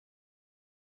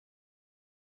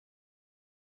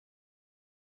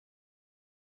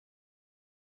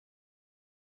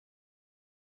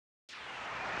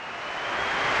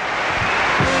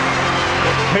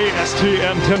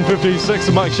KSTN 1056,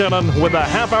 Mike Shannon with a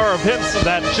half hour of hits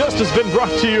that just has been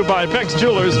brought to you by Peck's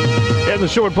Jewelers in the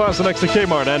Sherwood Plaza next to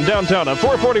Kmart and downtown at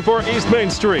 444 East Main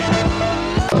Street.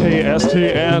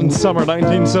 KSTN Summer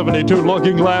 1972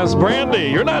 Looking Glass. Brandy,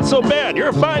 you're not so bad. You're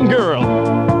a fine girl.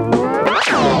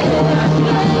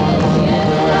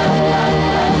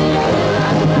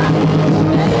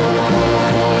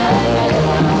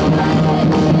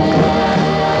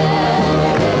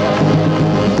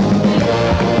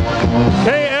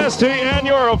 KSTN,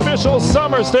 your official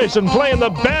summer station, playing the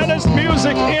baddest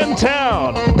music in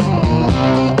town.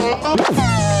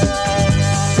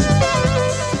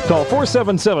 Call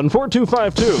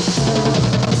 477-4252.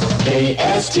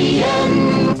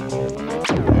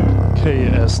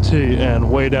 KSTN,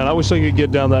 way down. I wish I could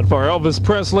get down that far. Elvis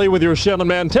Presley with your Shannon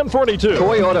Man, 1042.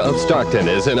 Toyota of Stockton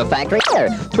is in a factory.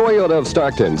 Toyota of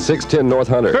Stockton, 610 North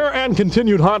Hunter. Fair and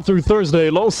continued hot through Thursday.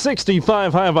 Low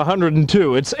 65, high of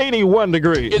 102. It's 81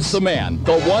 degrees. It's the man,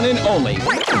 the one and only.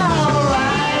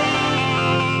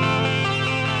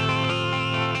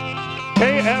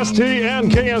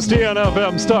 KSTN, KSTN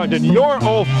FM Stockton, your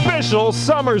official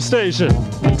summer station.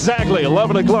 Exactly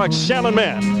 11 o'clock, Shannon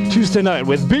Man, Tuesday night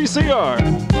with BCR.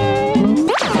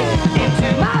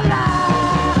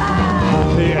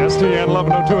 KSTN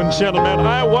 1102 and Shannon Man,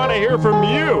 I want to hear from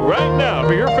you right now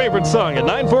for your favorite song at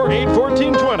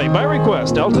 948-1420. By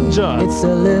request, Elton John. It's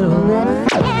a little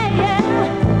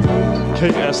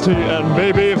KSTN,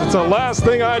 baby, if it's the last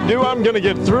thing I do, I'm going to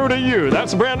get through to you.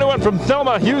 That's a brand new one from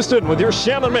Thelma, Houston, with your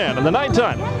Shannon Man in the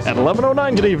nighttime at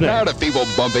 11:09. Good evening. Tired of people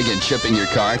bumping and chipping your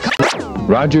car?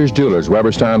 Rogers Jewelers,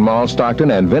 Weberstein Mall,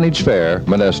 Stockton, and Vintage Fair,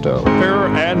 Modesto. Fair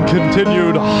and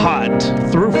continued hot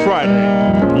through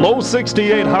Friday. Low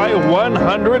 68, high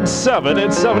 107.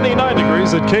 It's 79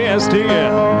 degrees at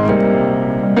KSTN.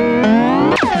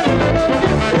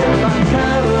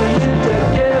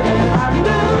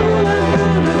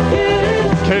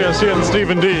 KSTN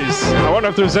Stephen Dees. I wonder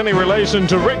if there's any relation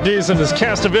to Rick Dees and his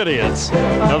cast of idiots.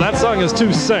 Now that song is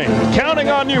too sane. Counting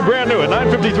on you, brand new at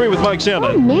 9:53 with Mike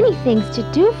Shannon. Oh, many things to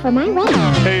do for my wedding.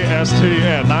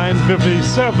 KSTN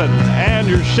 9:57 and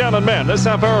your Shannon Man. This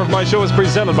half hour of my show is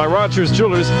presented by Rogers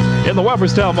Jewelers in the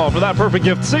Weberstown Mall. For that perfect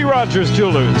gift, see Rogers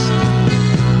Jewelers.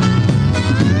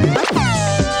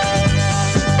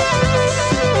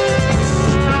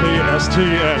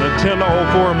 KSTN at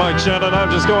 10:04, Mike Shannon.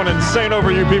 I'm just going insane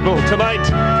over you people tonight.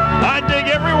 I dig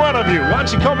every one of you. Why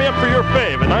don't you call me up for your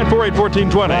fave at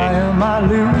 948-1420. Why am I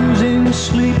losing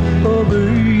sleep over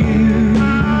you?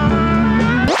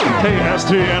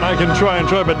 KSTN, I can try,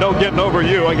 but no getting over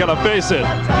you. I gotta face it.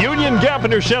 Union Gap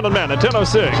and your Shannon Man at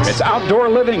 10:06. It's outdoor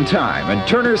living time, and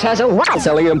Turner's has a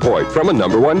Selling import from a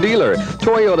 #1 dealer.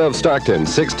 Toyota of Stockton,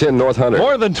 610 North Hunter.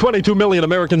 More than 22 million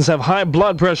Americans have high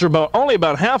blood pressure, but only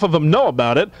about half of them know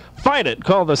about it. Fight it.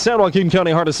 Call the San Joaquin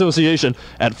County Heart Association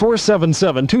at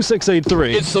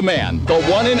 477-2683. It's the man, the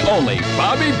one and only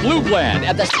Bobby Blue Bland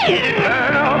at the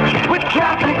With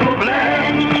tropical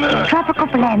blend. Tropical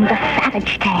blend, the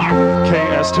Savage Tan.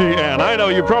 KSTN. I know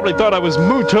you probably thought I was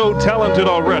Muto talented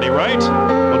already, right?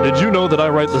 Well, did you know that I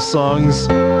write the songs?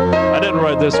 I didn't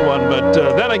write this one, but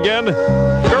then again,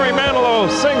 Barry Manilow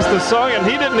sings the song and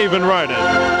he didn't even write it.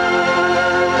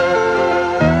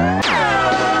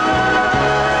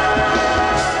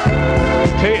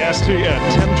 KSTN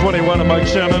 1021 and Mike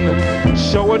Shannon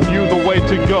showing you the way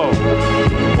to go.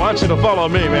 Want you to follow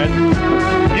me, man.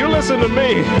 You listen to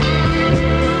me.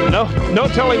 No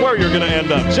telling where you're going to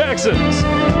end up. Jackson's.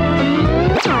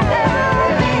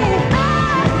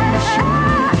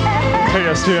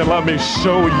 KSTN, let me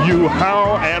show you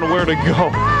how and where to go.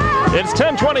 It's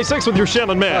 1026 with your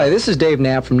Shannon Man. Hi, this is Dave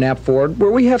Knapp from Knapp Ford,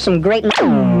 where we have some great...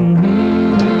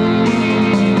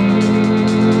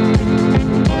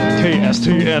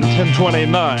 KSTN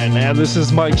 1029, and this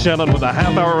is Mike Shannon with a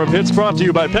half hour of hits brought to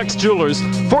you by Peck's Jewelers,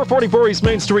 444 East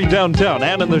Main Street downtown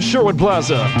and in the Sherwood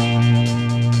Plaza.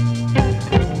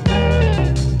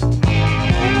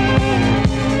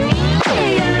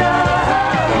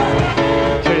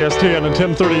 KSTN at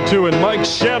 1032 and Mike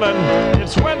Shannon.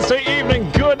 It's Wednesday evening.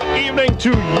 Good evening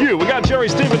to you. We got Jerry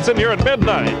Stevenson here at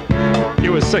midnight. He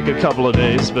was sick a couple of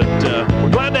days, but we're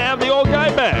glad to have the old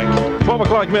guy back. 12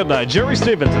 o'clock midnight. Jerry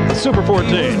Stevenson, the Super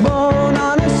 14.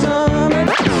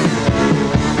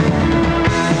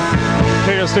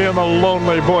 KSTN, the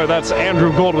lonely boy. That's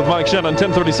Andrew Gold with Mike Shannon,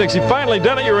 1036. You finally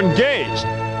done it. You're engaged.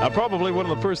 Probably one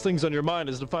of the first things on your mind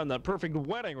is to find that perfect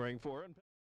wedding ring for it.